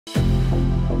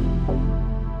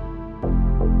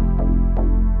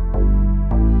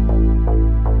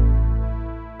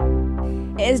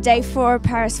It is day 4 of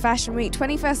Paris Fashion Week,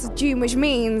 21st of June, which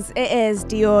means it is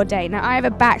Dior Day. Now, I have a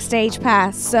backstage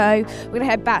pass, so we're going to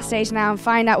head backstage now and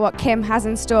find out what Kim has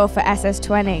in store for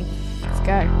SS20. Let's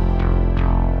go.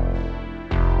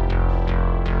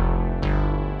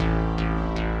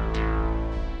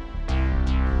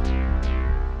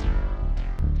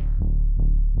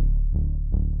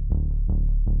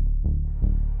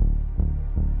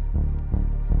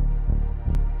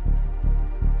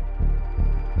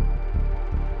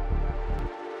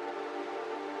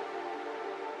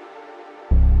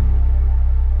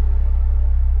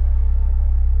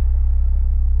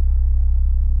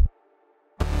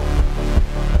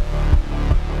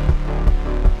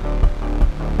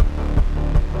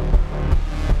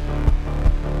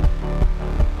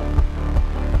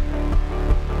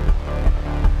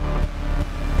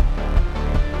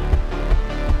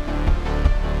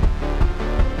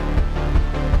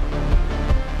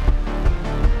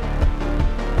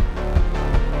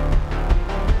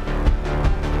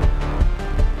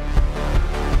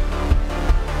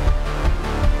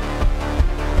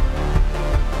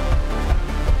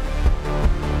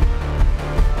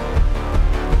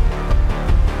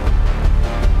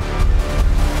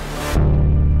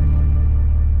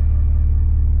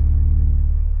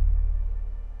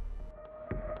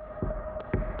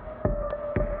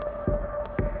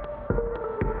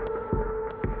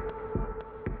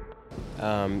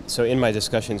 So in my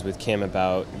discussions with Kim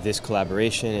about this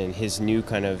collaboration and his new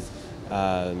kind of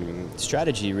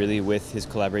strategy really with his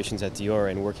collaborations at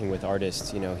Dior and working with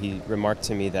artists, he remarked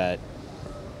to me that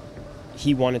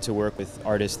he wanted to work with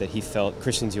artists that he felt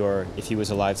Christian Dior, if he was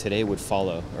alive today, would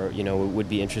follow or, would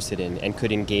be interested in and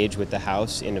could engage with the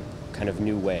house in a kind of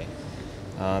new way.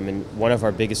 And one of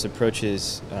our biggest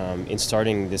approaches in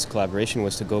starting this collaboration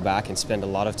was to go back and spend a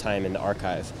lot of time in the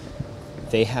archive.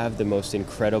 They have the most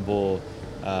incredible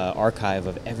archive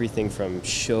of everything from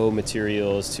show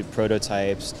materials to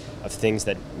prototypes of things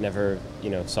that never,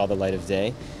 saw the light of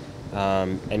day.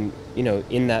 And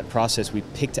in that process, we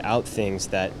picked out things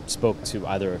that spoke to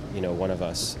either, one of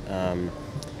us.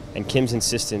 And Kim's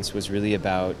insistence was really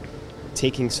about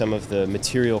taking some of the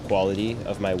material quality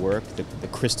of my work, the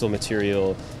crystal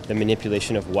material, the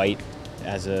manipulation of white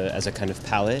as a kind of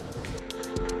palette.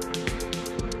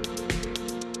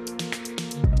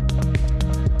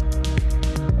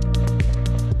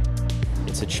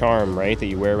 It's a charm, right, that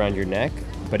you wear around your neck,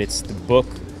 but it's the book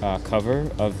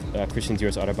cover of Christian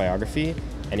Dior's autobiography,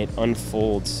 and it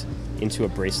unfolds into a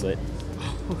bracelet.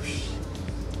 Oh, shit.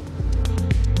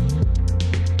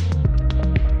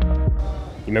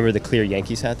 You remember the clear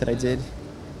Yankees hat that I did?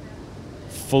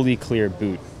 Fully clear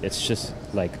boot. It's just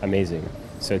like amazing.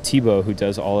 So Thibaut, who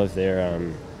does all of their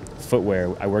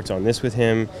footwear, I worked on this with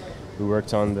him. We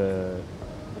worked on the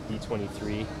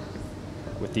D23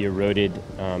 with the eroded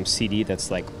CD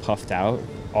that's like puffed out,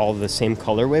 all the same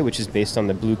colorway, which is based on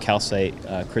the blue calcite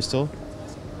crystal.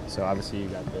 So obviously you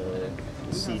got the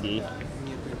CD.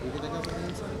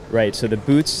 Right, so the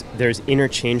boots, there's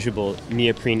interchangeable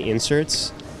neoprene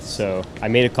inserts. So I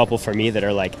made a couple for me that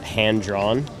are like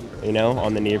hand-drawn,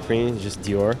 on the neoprene, just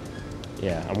Dior.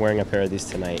 Yeah, I'm wearing a pair of these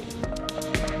tonight.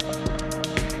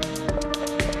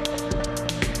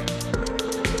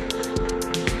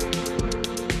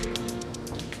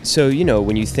 So,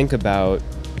 when you think about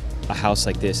a house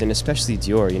like this, and especially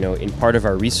Dior, in part of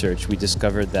our research, we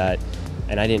discovered that,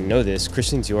 and I didn't know this,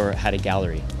 Christian Dior had a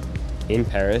gallery in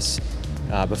Paris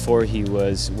before he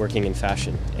was working in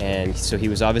fashion. And so he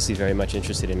was obviously very much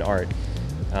interested in art.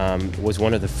 Was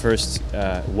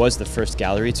the first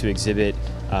gallery to exhibit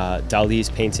Dali's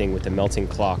painting with the melting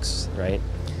clocks, right?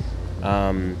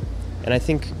 And I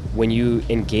think when you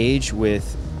engage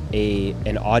with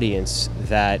an audience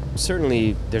that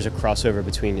certainly there's a crossover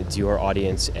between a Dior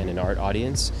audience and an art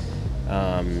audience.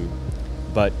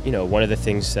 But, one of the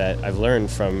things that I've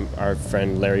learned from our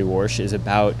friend Larry Warsh is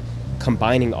about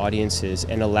combining audiences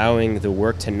and allowing the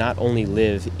work to not only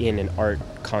live in an art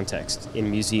context,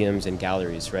 in museums and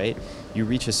galleries, right? You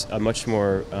reach a much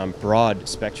more broad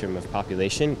spectrum of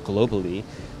population globally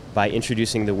by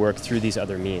introducing the work through these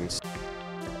other means.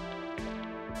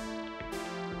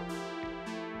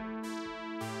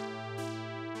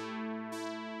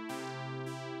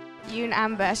 Yoon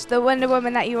Ambush, the Wonder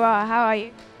Woman that you are. How are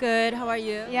you? Good, how are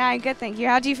you? Yeah, I'm good, thank you.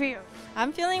 How do you feel?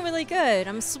 I'm feeling really good.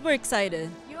 I'm super excited.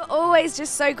 You're always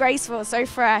just so graceful, so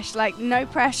fresh, like no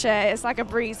pressure. It's like a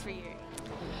breeze for you.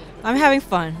 I'm having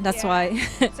fun. That's why.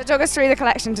 So talk us through the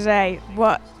collection today.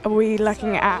 What are we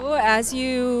looking at? As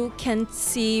you can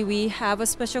see, we have a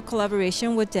special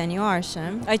collaboration with Daniel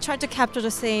Arsham. I tried to capture the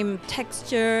same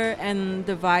texture and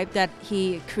the vibe that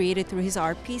he created through his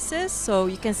art pieces. So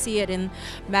you can see it in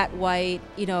matte white,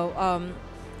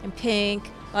 in pink.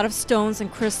 A lot of stones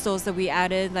and crystals that we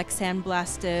added, like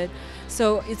sandblasted.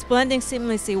 So it's blending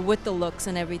seamlessly with the looks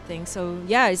and everything. So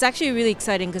yeah, it's actually really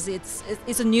exciting because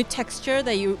it's a new texture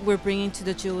that we're bringing to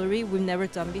the jewelry we've never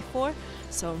done before.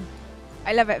 So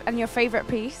I love it. And your favorite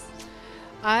piece?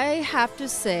 I have to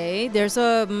say there's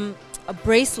a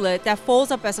bracelet that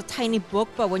folds up as a tiny book,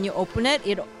 but when you open it,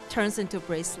 it turns into a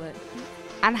bracelet.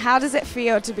 And how does it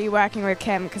feel to be working with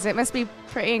Kim? Because it must be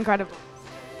pretty incredible.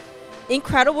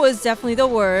 Incredible is definitely the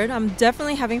word. I'm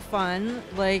definitely having fun.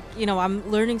 Like, I'm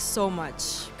learning so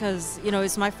much because,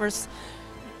 it's my first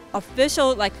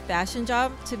official fashion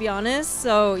job, to be honest.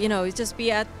 So, it's just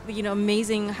be at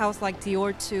amazing house like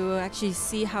Dior to actually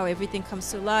see how everything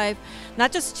comes to life.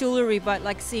 Not just jewelry, but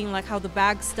seeing how the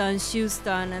bag's done, shoes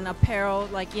done, and apparel.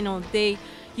 They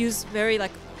use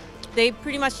they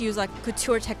pretty much use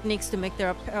couture techniques to make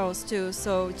their apparels too.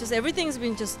 So just everything's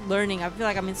been just learning. I feel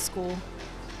like I'm in school.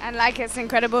 And it's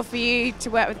incredible for you to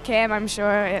work with Kim. I'm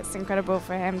sure it's incredible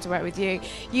for him to work with you.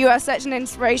 You are such an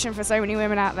inspiration for so many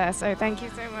women out there. So thank you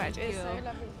so much. It's so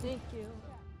lovely. Thank you.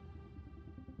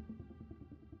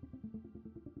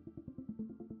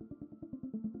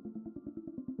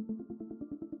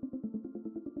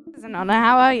 It's an honor.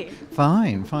 How are you?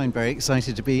 Fine. Very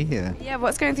excited to be here. Yeah,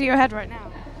 what's going through your head right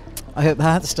now? I hope the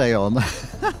hats stay on.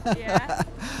 Yeah.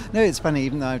 No, it's funny,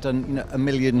 even though I've done a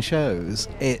million shows,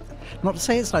 not to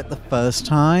say it's the first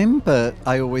time, but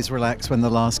I always relax when the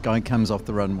last guy comes off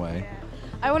the runway. Yeah.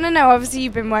 I want to know, obviously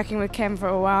you've been working with Kim for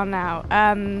a while now.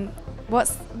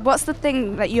 What's the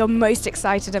thing that you're most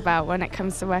excited about when it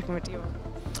comes to working with Dior?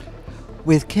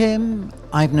 With Kim,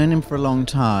 I've known him for a long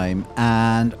time,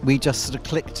 and we just sort of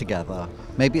clicked together.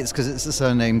 Maybe it's because it's the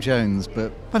surname Jones,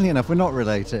 but funny enough, we're not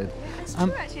related. That's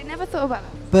true, actually. I never thought about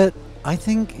that. But I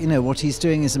think, what he's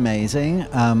doing is amazing.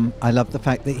 I love the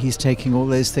fact that he's taking all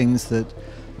those things that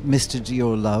Mr.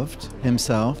 Dior loved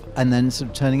himself and then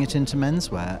sort of turning it into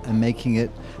menswear and making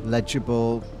it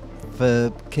legible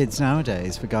for kids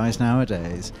nowadays, for guys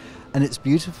nowadays. And it's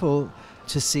beautiful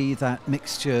to see that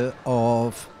mixture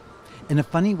of, in a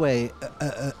funny way,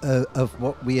 of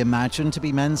what we imagine to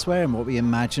be menswear and what we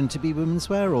imagine to be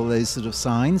womenswear, all those sort of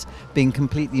signs being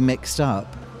completely mixed up.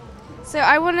 So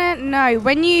I want to know,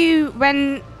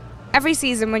 when every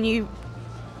season when you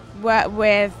work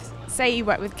with, say you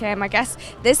work with Kim, I guess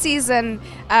this season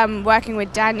working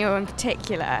with Daniel in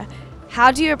particular,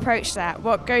 how do you approach that?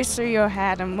 What goes through your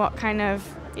head and what kind of,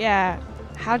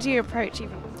 how do you approach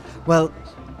even? Well,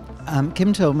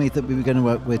 Kim told me that we were going to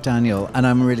work with Daniel, and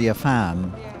I'm really a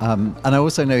fan. And I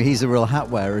also know he's a real hat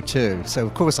wearer too, so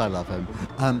of course I love him.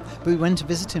 But we went to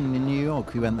visit him in New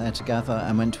York. We went there together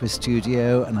and went to his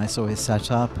studio, and I saw his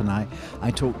setup, and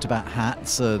I talked about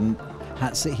hats and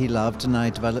hats that he loved, and I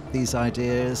developed these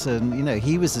ideas, and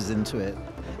he was as into it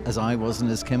as I was and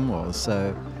as Kim was.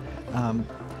 So I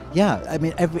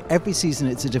mean, every season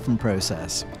it's a different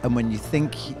process, and when you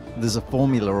think there's a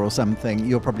formula or something,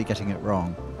 you're probably getting it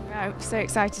wrong. I'm so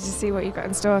excited to see what you've got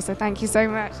in store, so thank you so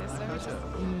much. It's so much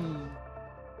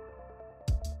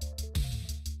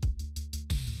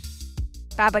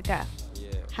Babaca,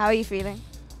 how are you feeling?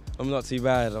 I'm not too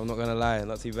bad, I'm not going to lie,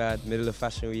 not too bad. Middle of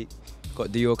Fashion Week, got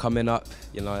Dior coming up,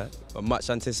 a much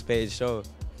anticipated show.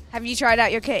 Have you tried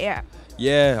out your kit yet?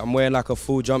 Yeah, I'm wearing a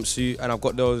full jumpsuit, and I've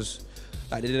got those,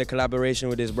 they did a collaboration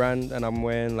with this brand, and I'm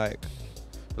wearing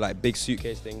big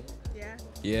suitcase thing. Yeah?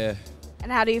 Yeah.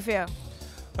 And how do you feel?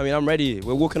 I mean, I'm ready.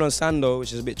 We're walking on sand though,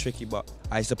 which is a bit tricky, but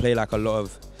I used to play a lot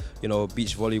of,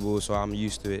 beach volleyball, so I'm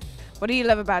used to it. What do you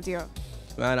love about Dior?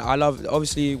 Man, I love,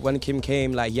 obviously, when Kim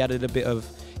came, he added a bit of,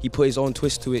 he put his own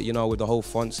twist to it, with the whole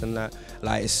fonts and that.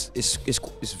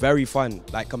 It's very fun.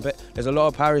 There's a lot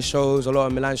of Paris shows, a lot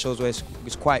of Milan shows where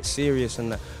it's quite serious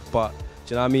and that. But do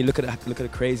you know what I mean? Look at the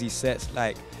crazy sets.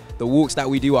 The walks that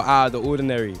we do are out of the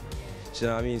ordinary. Do you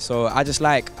know what I mean? So I just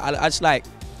like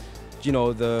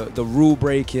the rule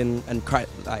breaking and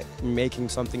making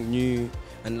something new,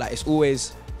 and it's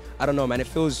always, I don't know, man, it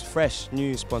feels fresh,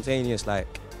 new, spontaneous,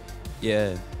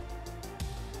 yeah.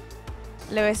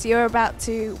 Lewis, you're about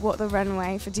to walk the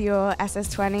runway for Dior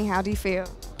SS20. How do you feel?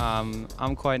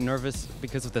 I'm quite nervous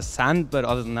because of the sand, but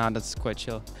other than that, it's quite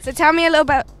chill. So tell me a little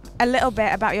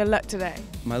bit about your look today.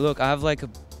 My look, I have a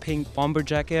pink bomber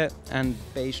jacket and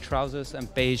beige trousers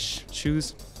and beige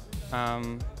shoes.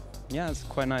 Yeah, it's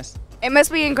quite nice. It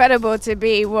must be incredible to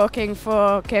be walking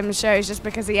for Kim's shows just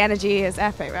because the energy is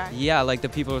epic, right? Yeah, like the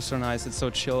people are so nice. It's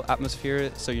so chill atmosphere,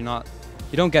 so you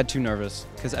don't get too nervous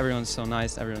because everyone's so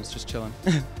nice. Everyone's just chilling.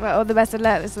 Well, all the best of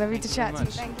luck. It's lovely to chat to you.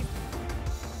 Thank you.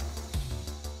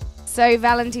 So,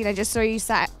 Valentina, just saw you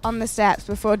sat on the steps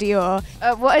before Dior.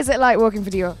 What is it like walking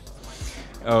for Dior?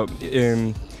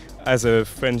 As a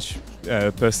French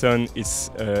person, it's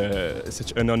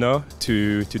such an honor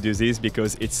to do this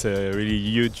because it's a really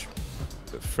huge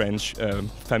French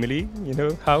family,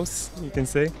 house, you can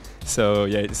say. So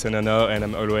yeah, it's an honor,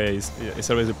 and it's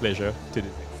always a pleasure to do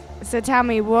this. So tell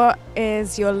me, what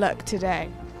is your look today?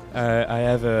 I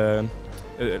have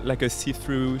like a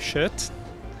see-through shirt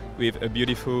with a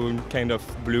beautiful kind of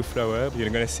blue flower. You're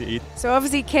gonna see it. So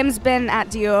obviously Kim's been at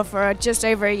Dior for just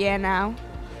over a year now.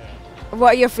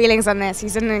 What are your feelings on this?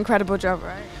 He's done an incredible job,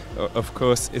 right? Of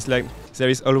course, it's like there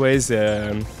is always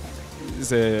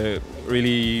the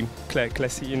really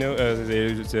classy,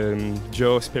 the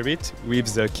Joe spirit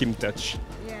with the Kim touch.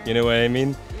 Yeah. You know what I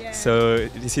mean? Yeah. So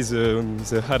this is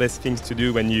the hardest thing to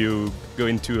do when you go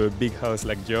into a big house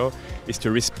like Dior, is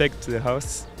to respect the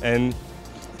house and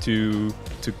to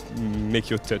make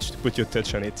your touch, to put your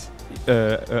touch on it.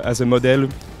 As a model,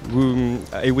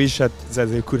 I wish that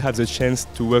they could have the chance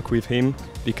to work with him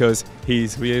because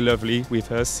he's really lovely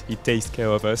with us, he takes care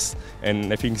of us,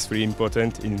 and I think it's really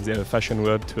important in the fashion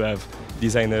world to have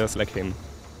designers like him.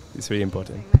 It's really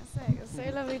important. It's so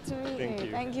lovely to meet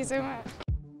you. Thank you so much.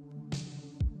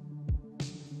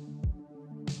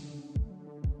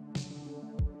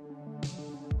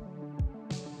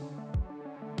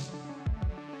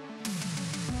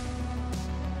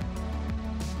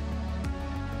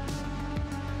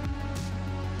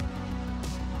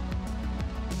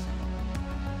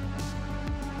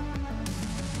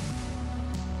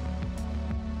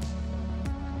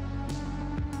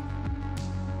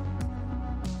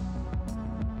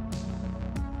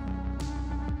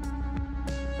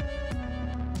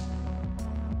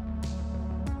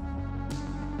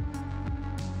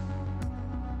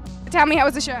 Tell me, how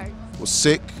was the show? Was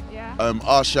sick. Yeah.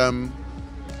 Arsham,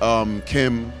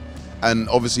 Kim, and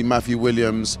obviously Matthew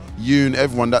Williams, Yoon,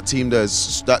 everyone. That team there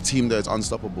is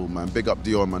unstoppable, man. Big up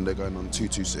Dior, man. They're going on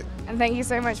 2-2 sick. And thank you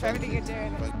so much for everything you're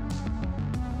doing.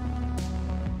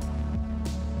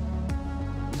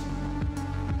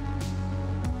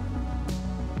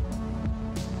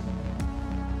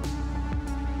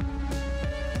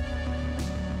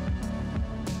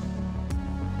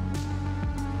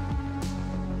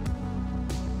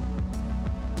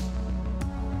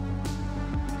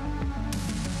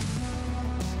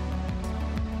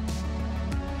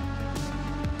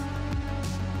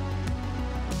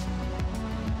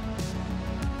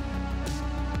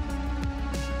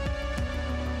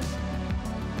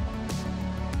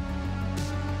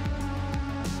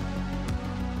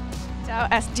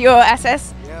 Dior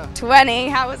SS20,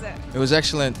 how was it? It was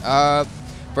excellent.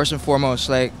 First and foremost,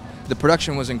 like, the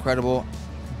production was incredible,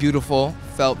 beautiful,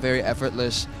 felt very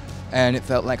effortless, and it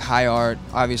felt like high art.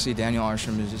 Obviously, Daniel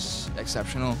Arsham is just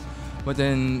exceptional, but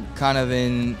then kind of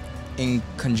in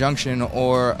conjunction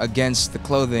or against the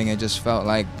clothing, it just felt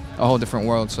like a whole different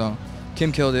world. So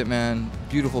Kim killed it, man.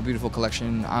 Beautiful, beautiful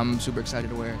collection. I'm super excited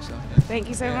to wear it. So thank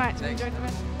you so much. Thanks. Enjoy the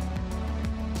event.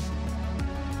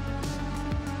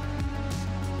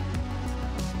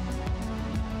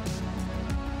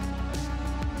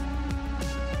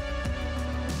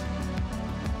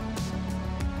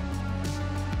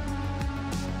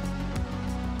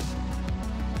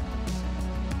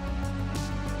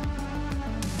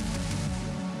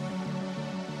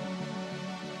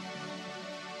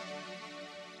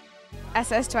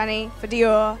 SS20 for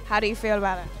Dior. How do you feel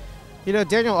about it? You know,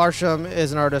 Daniel Arsham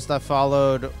is an artist that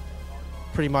followed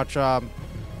pretty much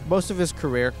most of his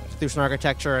career through Sun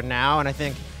Architecture and now, and I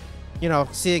think, you know,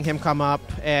 seeing him come up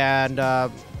and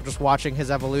just watching his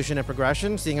evolution and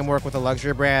progression, seeing him work with a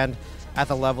luxury brand at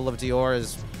the level of Dior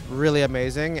is really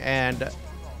amazing. And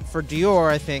for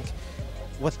Dior, I think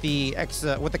what the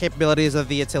capabilities of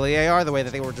the atelier are, the way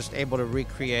that they were just able to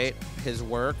recreate his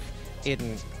work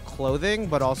in clothing,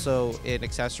 but also in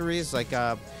accessories. Like,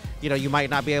 you know, you might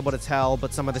not be able to tell,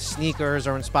 but some of the sneakers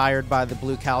are inspired by the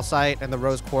blue calcite and the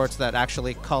rose quartz that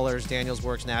actually colors Daniel's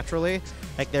works naturally.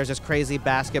 Like, there's this crazy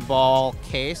basketball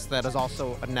case that is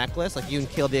also a necklace. Like, you can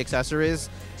kill the accessories,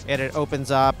 and it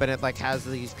opens up, and it like has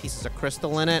these pieces of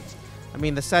crystal in it. I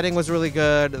mean, the setting was really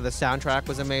good. The soundtrack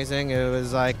was amazing. It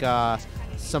was like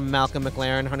some Malcolm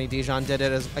McLaren, Honey Dijon did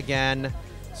it again.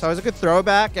 So it was a good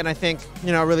throwback, and I think,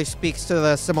 you know, it really speaks to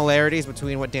the similarities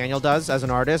between what Daniel does as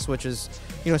an artist, which is,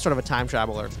 you know, sort of a time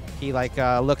traveler. He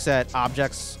looks at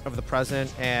objects of the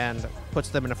present and puts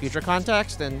them in a future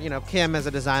context. And, you know, Kim as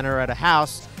a designer at a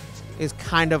house is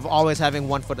kind of always having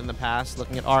one foot in the past,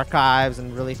 looking at archives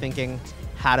and really thinking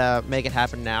how to make it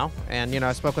happen now. And, you know,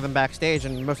 I spoke with him backstage,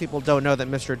 and most people don't know that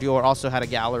Mr. Dior also had a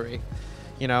gallery,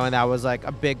 you know, and that was like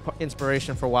a big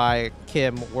inspiration for why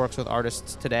Kim works with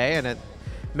artists today. And it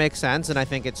makes sense, and I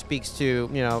think it speaks to,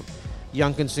 you know,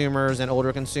 young consumers and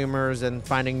older consumers and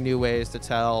finding new ways to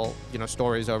tell, you know,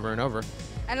 stories over and over.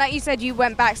 And like you said, you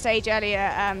went backstage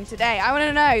earlier today. I want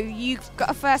to know, you got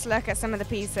a first look at some of the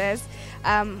pieces.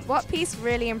 What piece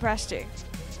really impressed you?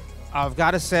 I've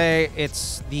got to say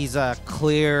it's these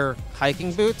clear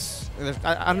hiking boots.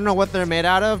 I don't know what they're made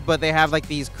out of, but they have like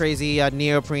these crazy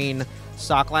neoprene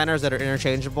sock liners that are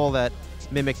interchangeable that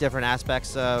mimic different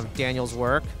aspects of Daniel's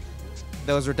work.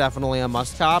 Those are definitely a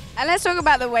must cop. And let's talk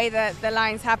about the way that the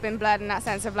lines have been blurred in that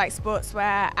sense of like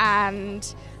sportswear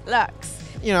and looks.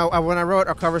 You know, when I wrote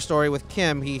a cover story with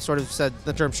Kim, he sort of said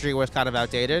the term streetwear was kind of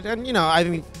outdated. And, you know,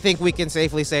 I think we can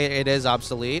safely say it is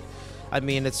obsolete. I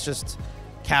mean, it's just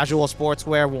casual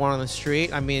sportswear worn on the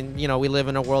street. I mean, you know, we live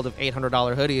in a world of $800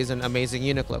 hoodies and amazing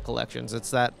Uniqlo collections. It's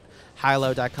that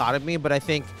high-low dichotomy, but I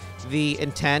think the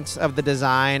intent of the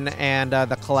design and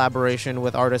the collaboration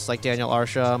with artists like Daniel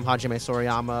Arsham, Hajime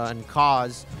Sorayama, and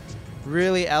Cause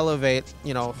really elevate,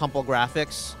 you know, Humble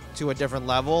graphics to a different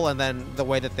level, and then the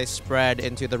way that they spread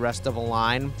into the rest of the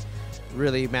line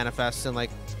really manifests in like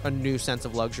a new sense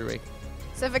of luxury.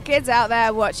 So for kids out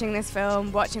there watching this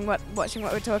film, watching what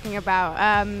we're talking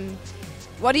about,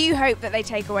 what do you hope that they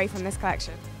take away from this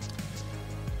collection?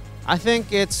 I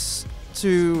think it's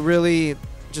to really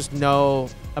just know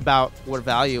about what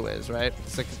value is, right?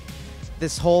 It's like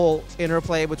this whole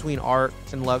interplay between art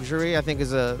and luxury, I think,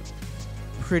 is a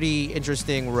pretty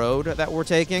interesting road that we're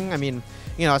taking. I mean,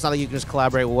 you know, it's not like you can just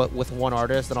collaborate with one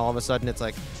artist and all of a sudden it's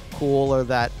like cool, or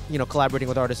that, you know, collaborating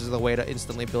with artists is the way to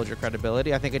instantly build your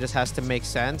credibility. I think it just has to make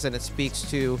sense, and it speaks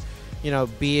to, you know,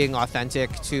 being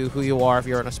authentic to who you are if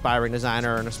you're an aspiring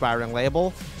designer or an aspiring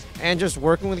label, and just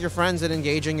working with your friends and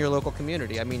engaging your local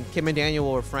community. I mean, Kim and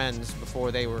Daniel were friends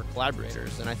before they were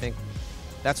collaborators, and I think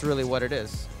that's really what it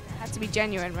is. It has to be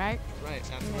genuine, right? Right,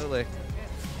 absolutely.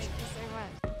 Thank you so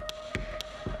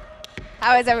much.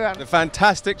 How is everyone? The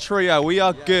fantastic trio. We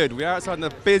are good. We are outside on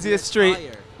the busiest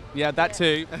street. Yeah, that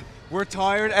too. We're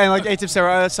tired, and like Atif said, we're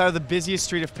outside of the busiest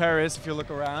street of Paris if you look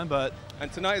around, but...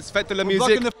 And tonight is Fête de la We're Musique.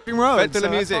 blocking the fucking road, Fête de la so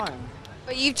that's Musique. fine.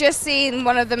 But you've just seen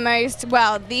one of the most,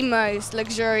 well, the most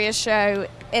luxurious show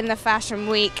in the Fashion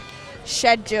Week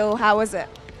schedule. How was it?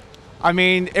 I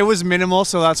mean, it was minimal,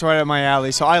 so that's right up my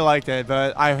alley, so I liked it,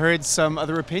 but I heard some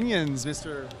other opinions,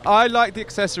 Mr. I like the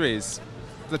accessories.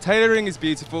 The tailoring is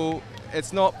beautiful.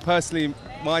 It's not personally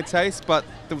my taste, but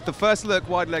the first look,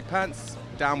 wide leg pants,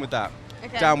 down with that.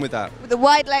 Okay. Down with that. With the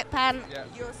wide leg pant, Yeah.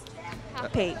 you're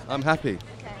happy. I'm happy.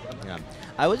 Yeah.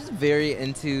 I was just very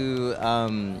into,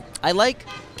 I like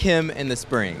Kim in the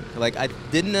spring. Like, I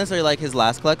didn't necessarily like his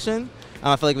last collection.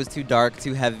 I felt like it was too dark,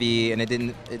 too heavy, and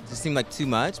it just seemed like too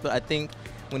much. But I think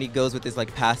when he goes with his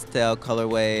like pastel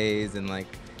colorways and like,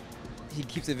 he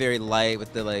keeps it very light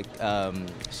with the like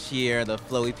sheer, the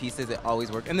flowy pieces. It always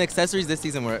worked. And the accessories this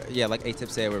season were, yeah, like Atif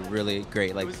said, were really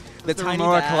great. Like the tiny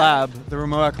Rimowa bag, collab. The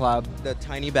Rimowa collab. the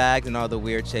tiny bags and all the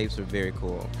weird shapes were very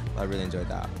cool. I really enjoyed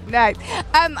that. Nice.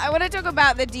 I want to talk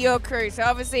about the Dior crew. So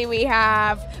obviously we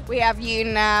have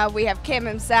Yoon now, we have Kim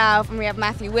himself, and we have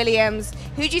Matthew Williams.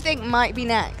 Who do you think might be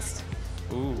next?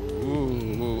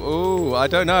 Ooh, I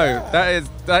don't know. That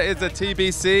is a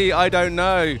TBC. I don't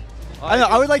know.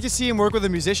 I would like to see him work with a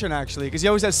musician, actually, because he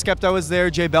always had Skepta was there,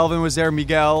 J Belvin was there,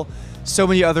 Miguel, so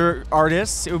many other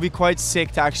artists. It would be quite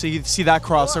sick to actually see that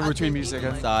crossover between music.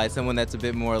 Inside, someone that's a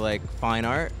bit more like fine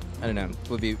art, I don't know,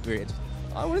 would be very interesting.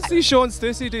 I want to see Sean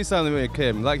Stussy do something with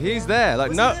Kim. Like, he's there.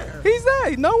 Like, no, he's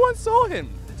there. No one saw him.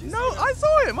 No, I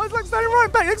saw him. I was like standing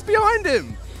right back next behind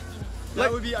him.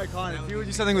 That would be iconic. If you would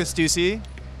do something with Stussy,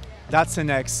 that's the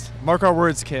next. Mark our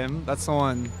words, Kim. That's the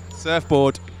one.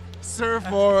 Surfboard.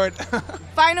 Surfboard.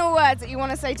 Final words that you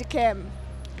want to say to Kim?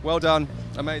 Well done.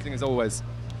 Amazing as always.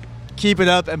 Keep it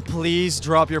up, and please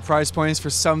drop your price points for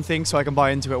something so I can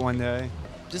buy into it one day.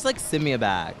 Just like send me a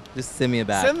bag. Just send me a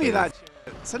bag. Send me please. that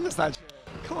shit. Send us that shit.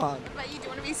 Come on. What about you? Do you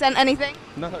want to be sent anything?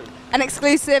 No. An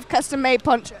exclusive custom-made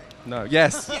poncho? No.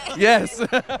 Yes. Yes.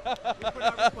 Noted.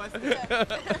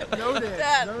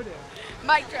 Done. Noted.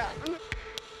 Mic drop.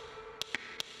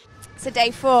 So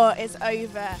day 4 is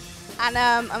over, and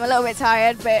I'm a little bit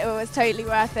tired, but it was totally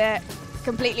worth it.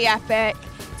 Completely epic.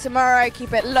 tomorrow.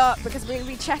 Keep it locked because we're going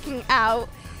to be checking out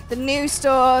the new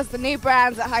stores, the new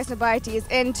brands that Highsnobiety is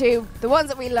into, the ones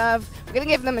that we love. We're going to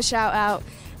give them a shout out.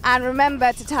 And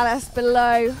remember to tell us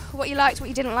below what you liked, what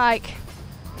you didn't like.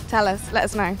 Tell us, let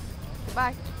us know.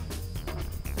 Bye.